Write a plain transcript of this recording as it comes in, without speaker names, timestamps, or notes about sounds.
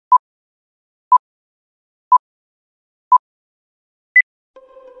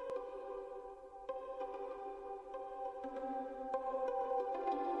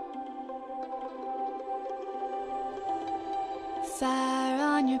Fire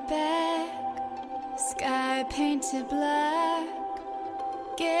on your back, sky painted black,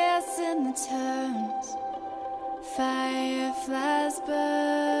 guessing the terms, fireflies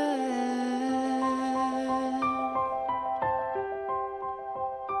burn.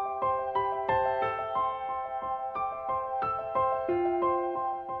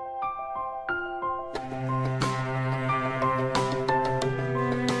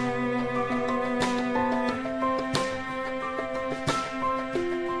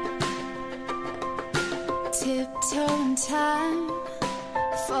 Tiptoeing time,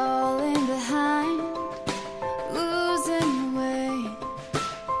 falling behind, losing your way,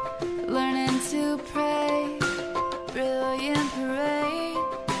 learning to pray, brilliant parade,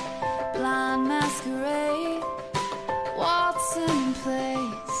 blind masquerade, waltzing in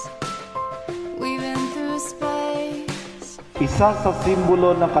place, weaving through space. Isa sa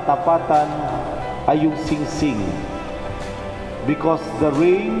simbolo ng katapatan ay yung singsing, because the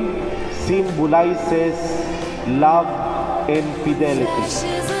rain symbolizes love and fidelity.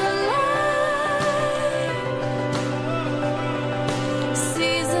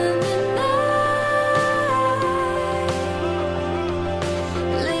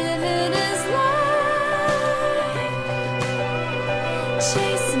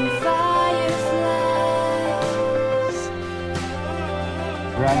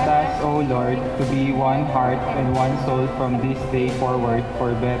 Grant us, O Lord, to be one heart and one soul from this day forward,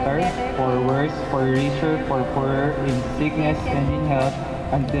 for better, for worse, for richer, for poorer, in sickness and in health,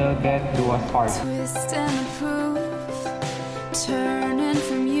 until death do us part. Twist and approve, turning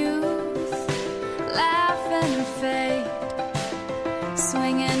from youth, laughing and fade,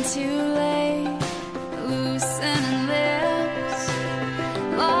 swinging too late, loosening lips,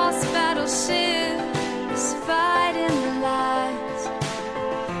 lost battleships, fighting the lies.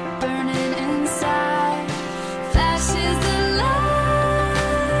 Burning inside, flashes of light,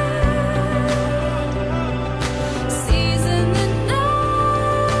 season the night,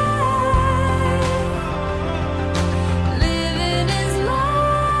 living his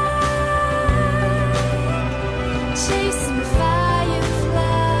life, chasing fireflies,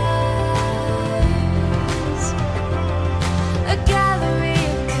 a gallery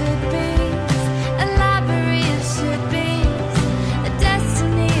of could-be's, a library of should-be's, a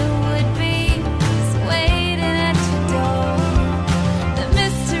destiny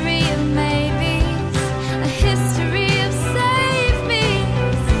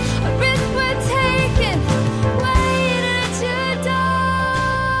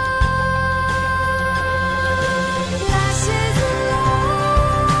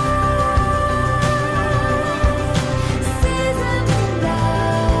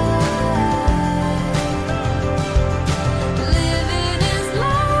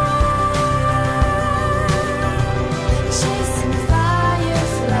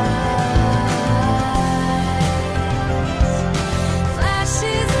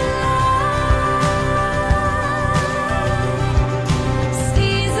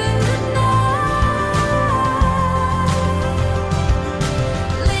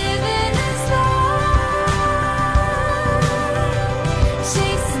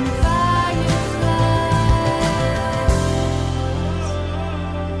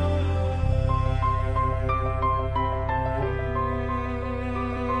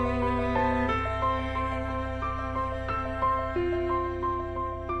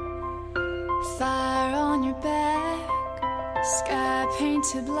fire on your back, sky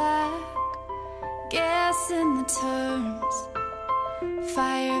painted black, guessing the terms,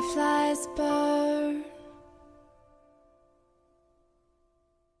 fireflies burn.